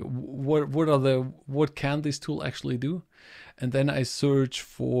 Like, what can this tool actually do? And then I search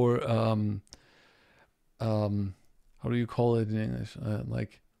for how do you call it in English?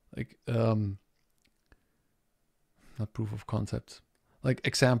 Not proof of concepts, like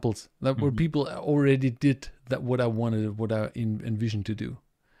examples that where people already did that what I wanted, what I envisioned to do.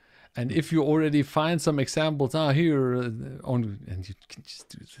 And if you already find some examples, here and you can just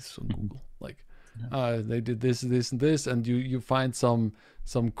do this on Google, like they did this, and this, and you find some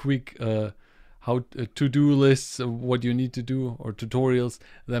quick how to-do lists of what you need to do, or tutorials,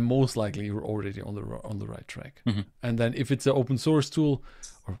 then most likely you're already on the right track. And then if it's an open source tool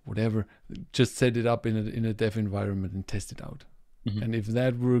or whatever, just set it up in a dev environment and test it out. And if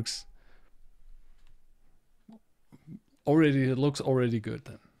that works, it looks already good,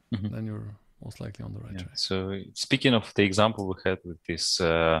 then you're most likely on the right track. So speaking of the example we had with this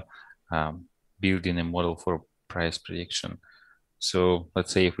building a model for price prediction. So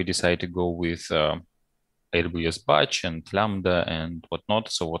let's say if we decide to go with AWS Batch and Lambda and whatnot,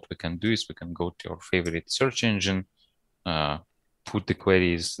 so what we can do is we can go to our favorite search engine, put the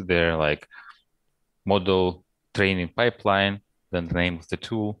queries there like model training pipeline, then the name of the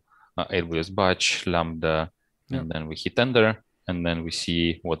tool, AWS Batch, Lambda, and then we hit enter, and then we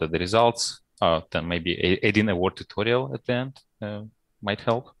see what are the results. Then maybe adding a word tutorial at the end might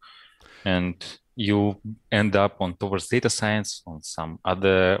help. And you end up on Towards Data Science on some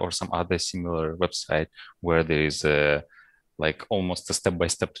other similar website where there is like almost a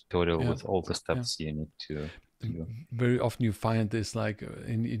step-by-step tutorial with all the steps you need to do. Very often you find this like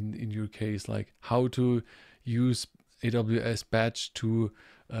in your case, like how to use AWS Batch to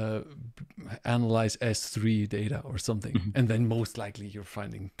analyze S3 data or something. And then most likely you're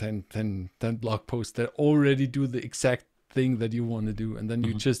finding 10 blog posts that already do the exact thing that you want to do. And then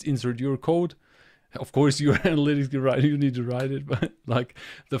you just insert your code. Of course, your analytics you need to write it, but like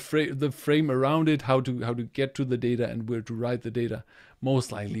the frame around it, how to get to the data and where to write the data,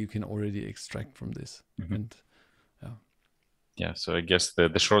 most likely you can already extract from this. And yeah, so I guess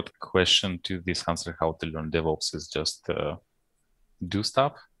the short question to this answer, how to learn DevOps, is just do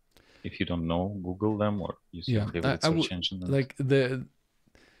stuff. If you don't know, Google them or use your favorite search engine. Like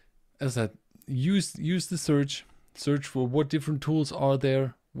as I said, use the search for what different tools are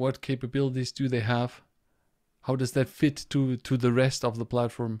there, what capabilities do they have, how does that fit to the rest of the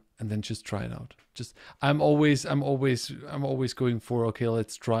platform, and then just try it out. I'm always going for, okay,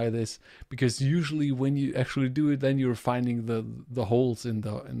 let's try this, because usually when you actually do it, then you're finding the holes in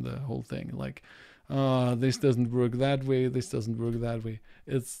the whole thing. Like, this doesn't work that way, this doesn't work that way.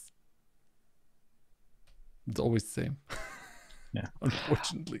 It's always the same. Yeah.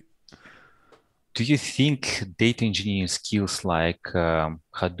 Unfortunately. Do you think data engineering skills like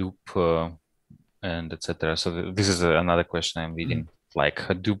Hadoop and etc.? So this is another question I'm reading. Like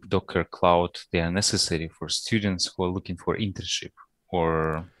Hadoop, Docker, Cloud, they are necessary for students who are looking for internship,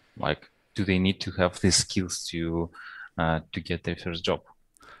 or like do they need to have these skills to get their first job?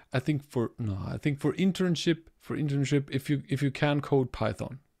 I think for internship, if you can code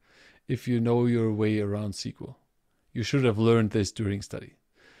Python, if you know your way around SQL, you should have learned this during study.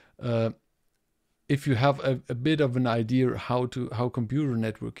 If you have a bit of an idea how computer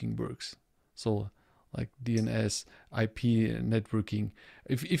networking works, so like DNS, IP networking,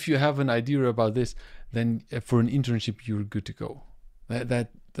 if you have an idea about this, then for an internship you're good to go. That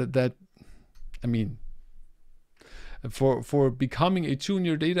I mean, for becoming a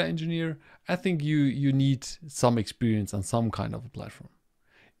junior data engineer, I think you need some experience on some kind of a platform.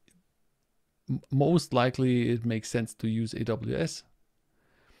 Most likely it makes sense to use AWS.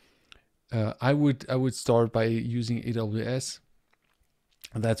 I would start by using AWS.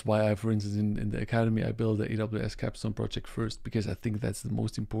 And that's why for instance, in the academy, I built the AWS Capstone project first, because I think that's the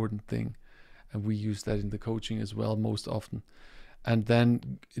most important thing. And we use that in the coaching as well, most often. And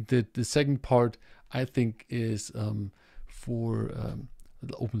then the second part, I think, is for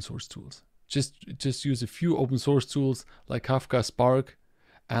the open source tools. Just use a few open source tools like Kafka, Spark,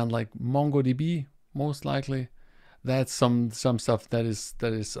 and like MongoDB, most likely. That's some stuff that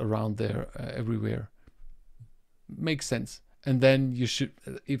is around there everywhere. Makes sense. And then you should,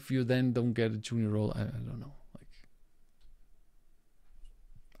 if you then don't get a junior role, I don't know.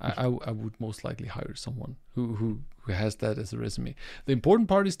 Like, I would most likely hire someone who has that as a resume. The important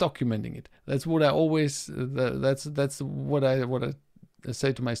part is documenting it. That's what I always. That's what I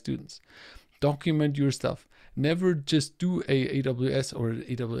say to my students. Document your stuff. Never just do a AWS or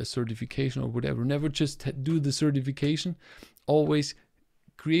AWS certification or whatever. Never just do the certification. Always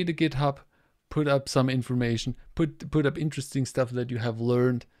create a GitHub, put up some information, put up interesting stuff that you have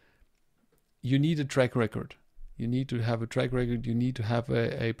learned. You need a track record. You need to have a track record. You need to have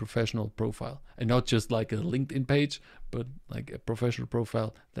a professional profile, and not just like a LinkedIn page, but like a professional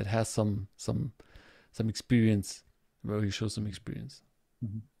profile that has some experience, where you show some experience.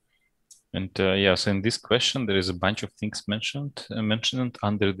 Mm-hmm. And so in this question, there is a bunch of things mentioned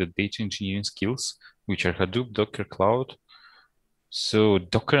under the data engineering skills, which are Hadoop, Docker, Cloud. So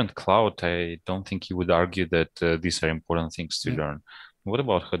Docker and Cloud, I don't think you would argue that these are important things to learn. What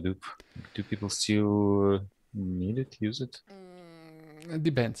about Hadoop? Do people still need it, use it? It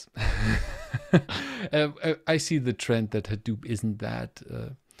depends. I see the trend that Hadoop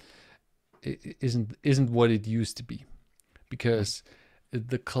isn't what it used to be, because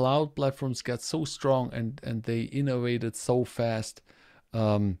the cloud platforms got so strong and they innovated so fast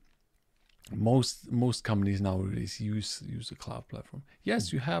most companies nowadays use a cloud platform.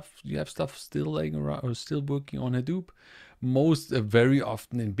 Yes, you have stuff still laying around or still working on Hadoop. Most very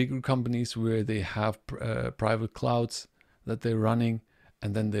often in bigger companies where they have private clouds that they're running,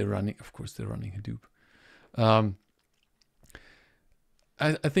 and then they're running Hadoop.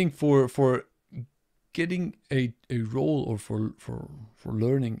 I think for getting a role or for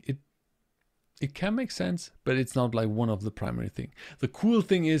learning, it can make sense, but it's not like one of the primary thing. The cool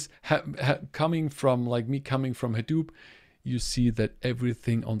thing is coming from Hadoop, you see that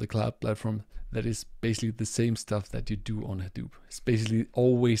everything on the cloud platform, that is basically the same stuff that you do on Hadoop. It's basically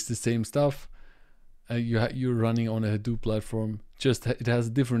always the same stuff. You're running on a Hadoop platform. Just it has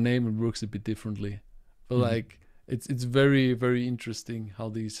a different name and works a bit differently. But like it's very, very interesting how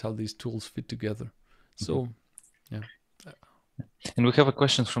these tools fit together. So yeah. And we have a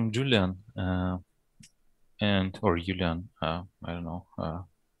question from Julian, or Julian, I don't know.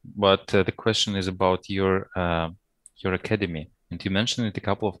 But the question is about your academy, and you mentioned it a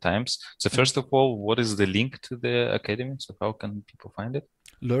couple of times. So first of all, what is the link to the academy? So how can people find it?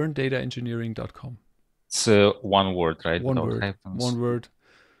 LearnDataEngineering.com. It's one word, right? One word.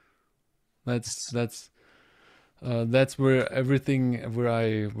 That's where everything, where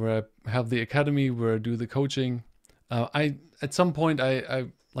I have the academy, where I do the coaching. At some point I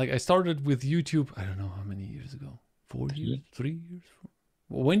started with YouTube. I don't know how many years ago. 4 years, 3 years.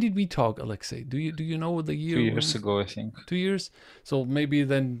 When did we talk, Alexei? Do you know the year? 2 years ago, I think. 2 years. So maybe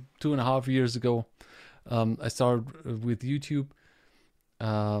then 2.5 years ago, I started with YouTube.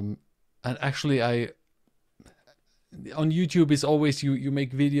 And actually, on YouTube is always you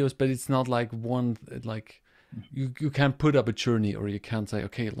make videos, but it's not like one like. You can't put up a journey, or you can't say,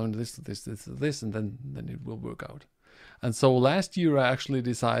 okay, learn this, and then it will work out. And so last year I actually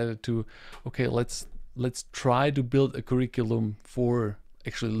decided to, okay, let's try to build a curriculum for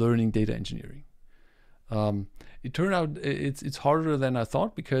actually learning data engineering. It turned out it's harder than I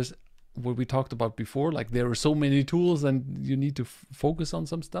thought, because what we talked about before, like there are so many tools and you need to focus on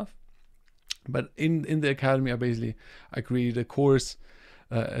some stuff. But in the academy, I created a course,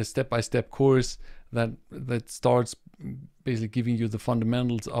 a step-by-step course that starts basically giving you the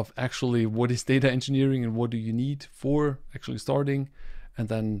fundamentals of actually what is data engineering and what do you need for actually starting. And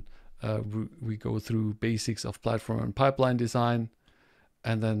then we go through basics of platform and pipeline design,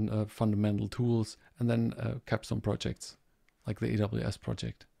 and then fundamental tools, and then capstone projects like the AWS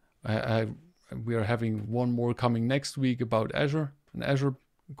project. We are having one more coming next week about Azure, an Azure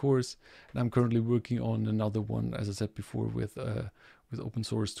course, and I'm currently working on another one, as I said before, with open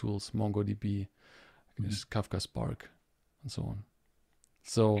source tools, MongoDB, Kafka Spark, and so on.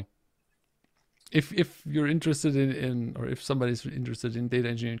 So if you're interested in or if somebody's interested in data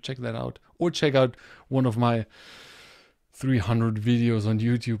engineering, check that out, or check out one of my 300 videos on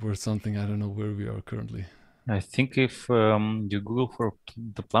YouTube or something. I don't know where we are currently. I think if you Google for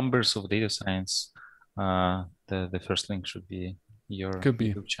the plumbers of data science, the first link should be your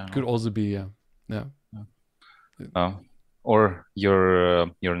YouTube channel. Could also be, yeah. Or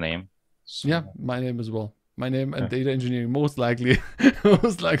your name. So, yeah, my name as well. My name and data engineering most likely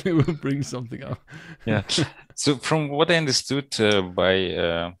will bring something up. Yeah. So from what I understood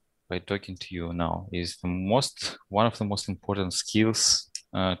by talking to you now, is one of the most important skills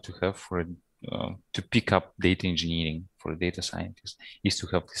to have for to pick up data engineering for a data scientist is to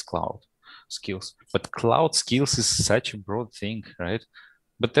have these cloud skills. But cloud skills is such a broad thing, right?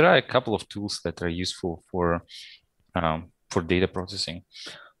 But there are a couple of tools that are useful for data processing.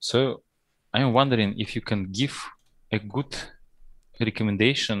 So I'm wondering if you can give a good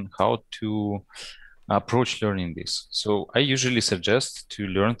recommendation how to approach learning this. So I usually suggest to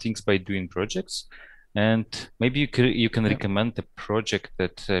learn things by doing projects, and maybe you can recommend a project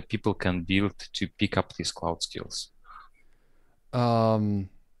that people can build to pick up these cloud skills.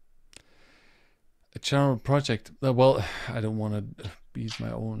 A general project. Well, I don't want to beat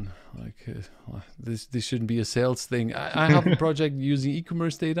my own. This shouldn't be a sales thing. I have a project using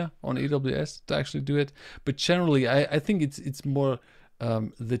e-commerce data on AWS to actually do it. But generally, I think it's more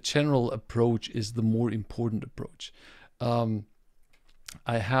the general approach is the more important approach.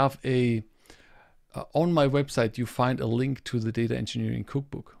 I have on my website you find a link to the data engineering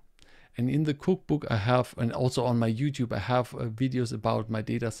cookbook. And in the cookbook I have, and also on my YouTube, I have videos about my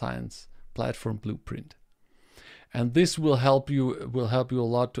data science platform blueprint. And this will help you a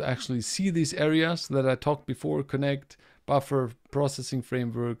lot to actually see these areas that I talked before: connect, buffer, processing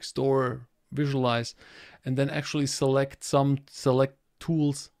framework, store, visualize, and then actually select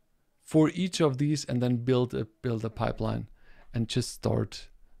tools for each of these, and then build a pipeline, and just start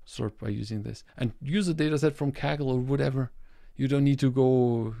by using this, and use a data set from Kaggle or whatever. You don't need to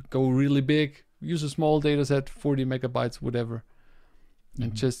go really big. Use a small data set, 40 megabytes, whatever,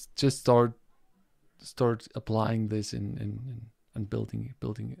 and just start applying this in and building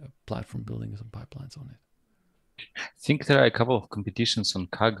a platform, building some pipelines on it. I think there are a couple of competitions on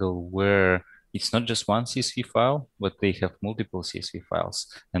Kaggle where it's not just one CSV file, but they have multiple CSV files,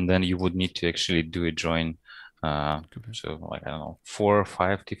 and then you would need to actually do a join. So like, I don't know, 4 or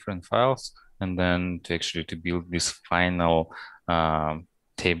 5 different files, and then to build this final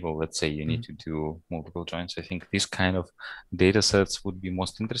table, let's say you need to do multiple joins. I think these kind of data sets would be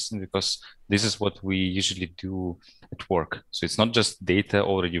most interesting because this is what we usually do at work. So it's not just data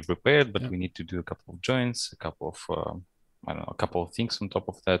already prepared, but we need to do a couple of joins, a couple of, I don't know, a couple of things on top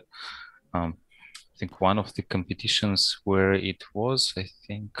of that. I think one of the competitions where it was, I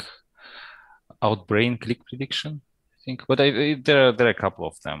think, Outbrain click prediction, I think, but there are a couple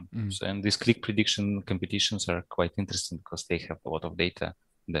of them. So, and these click prediction competitions are quite interesting because they have a lot of data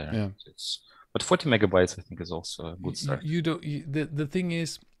there. Yeah. So but 40 megabytes, I think, is also a good start. The thing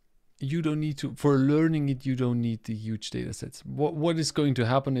is, you don't need to, for learning it, you don't need the huge data sets. What is going to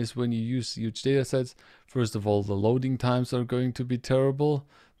happen is when you use huge data sets, first of all, the loading times are going to be terrible,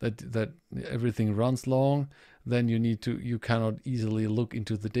 that everything runs long. Then you cannot easily look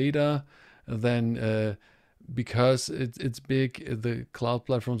into the data. Then because it's big, the cloud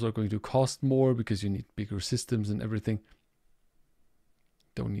platforms are going to cost more because you need bigger systems and everything.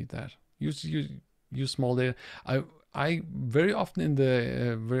 Don't need that. Use small data. I very often in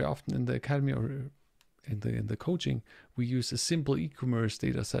the academy or in the coaching, we use a simple e-commerce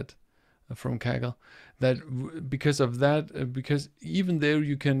data set from Kaggle. Because even there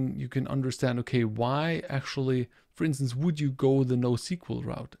you can understand, okay, why actually, for instance, would you go the NoSQL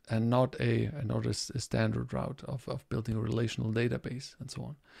route and not a standard route of building a relational database and so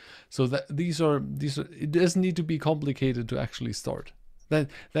on. So that these are it doesn't need to be complicated to actually start.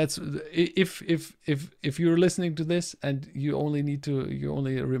 That's if you're listening to this and you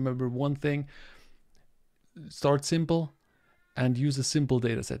only remember one thing, start simple and use a simple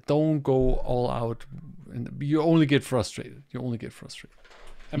data set. Don't go all out, and you only get frustrated.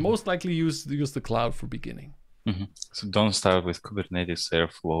 And most likely use the cloud for beginning. So don't start with Kubernetes,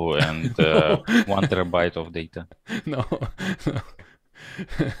 Airflow, and 1 terabyte of data. No.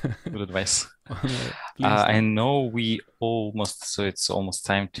 Good advice. I know it's almost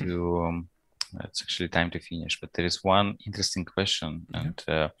time to, it's actually time to finish, but there is one interesting question, and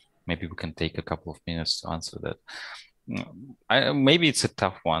maybe we can take a couple of minutes to answer that. Maybe it's a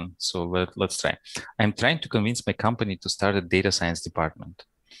tough one, so let's try. I'm trying to convince my company to start a data science department.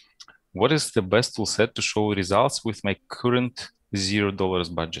 What is the best tool set to show results with my current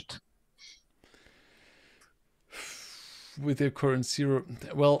 $0 budget? With your current zero,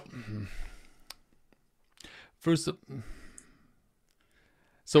 well, first,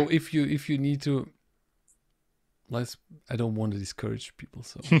 so if you need to, I don't want to discourage people,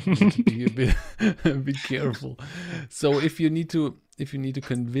 so be a bit careful. So if you need to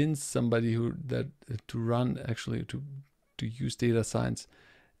convince somebody to use data science,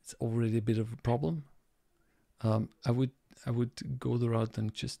 it's already a bit of a problem. I would go the route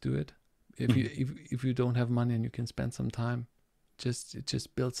and just do it. If you don't have money and you can spend some time,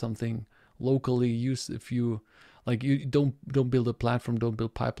 just build something locally. Use a few, like, you don't build a platform, don't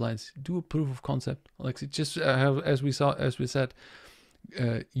build pipelines. Do a proof of concept. Like, just as we said,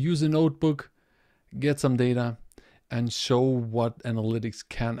 use a notebook, get some data, and show what analytics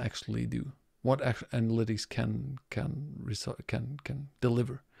can actually do, what analytics can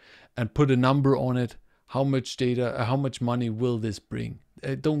deliver, and put a number on it. How much data, how much money will this bring?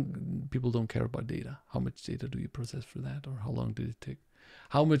 People don't care about data. How much data do you process for that, or how long did it take?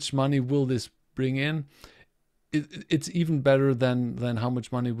 How much money will this bring in? It's even better than how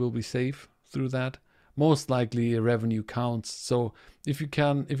much money will we save through that. Most likely, revenue counts. So if you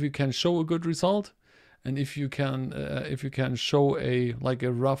can show a good result, and if you can show a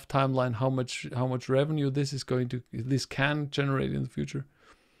rough timeline, how much revenue this can generate in the future,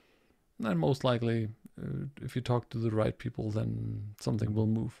 then most likely, if you talk to the right people, then something will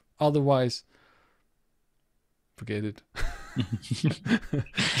move. Otherwise, forget it.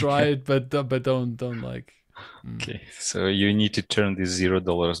 Try it, but don't like. Okay, so you need to turn this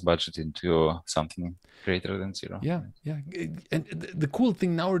 $0 budget into something greater than zero. Yeah. And the cool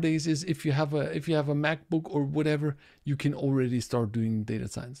thing nowadays is if you have a MacBook or whatever, you can already start doing data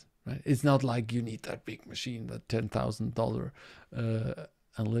science. Right? It's not like you need that big machine, that $10,000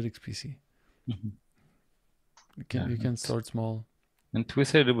 analytics PC. You can start small. And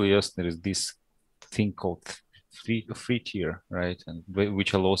with AWS, there is this thing called free tier, right? And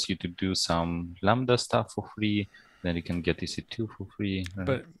which allows you to do some Lambda stuff for free, then you can get EC2 for free.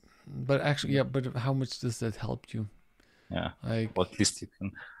 But actually, yeah, but how much does that help you? Yeah, Like, well, at least you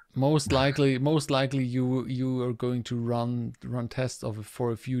can. most likely you are going to run tests of it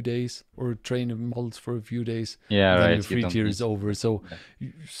for a few days or train the models for a few days. Yeah, Then right. your free tier is over. So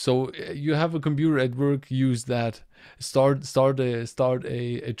Yeah. you have a computer at work, use that. Start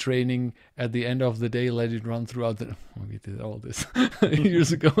a training at the end of the day. Let it run throughout the. We did all this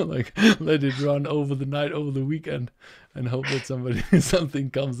years ago. Like, let it run over the night, over the weekend, and hope that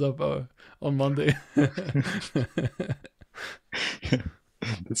something comes up on Monday.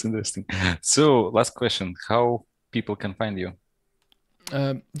 That's interesting. So, last question: how people can find you?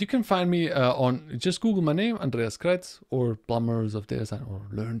 You can find me on, just Google my name, Andreas Kreitz, or Plumbers of Data Science, or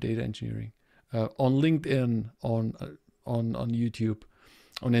Learn Data Engineering. On LinkedIn, on YouTube,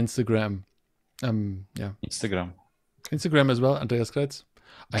 on Instagram. Yeah, Instagram. Instagram as well, Andreas Kreitz.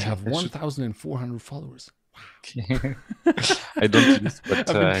 I Okay, have I should- 1,400 followers. I don't use, but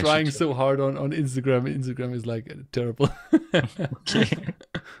I've been I trying should- so hard on Instagram. Instagram is like terrible. Okay.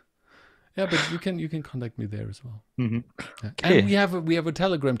 Yeah, but you can contact me there as well. Mhm. Yeah. Okay. And we have a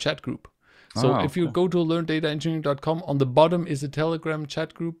Telegram chat group. So Oh, if you okay. go to learndataengineering.com, on the bottom is a Telegram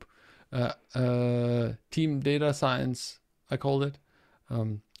chat group, Team Data Science, I call it,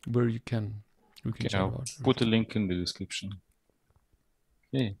 where we can Okay, chat I'll about. put a everything. link in the description.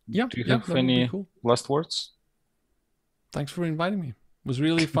 Okay. Yeah, Do you yeah, have that would be any cool. last words? Thanks for inviting me. It was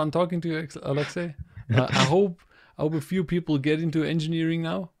really fun talking to you, Alexei. I hope a few people get into engineering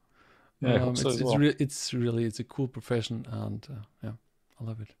now. Yeah, I hope so as well. It's a cool profession, and yeah, I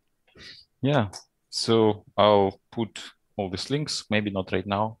love it. Yeah. So I'll put all these links, maybe not right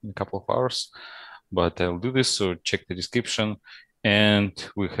now, in a couple of hours, but I'll do this. So check the description. And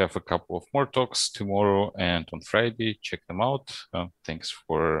we have a couple of more talks tomorrow and on Friday. Check them out. Thanks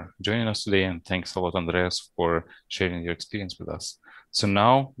for joining us today. And thanks a lot, Andreas, for sharing your experience with us. So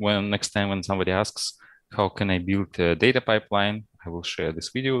now, next time when somebody asks, how can I build a data pipeline? I will share this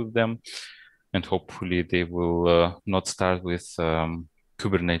video with them. And hopefully they will not start with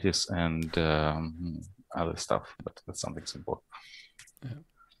Kubernetes and other stuff, but that's something simple. Yeah.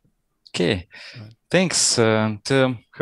 Okay, Right. thanks. And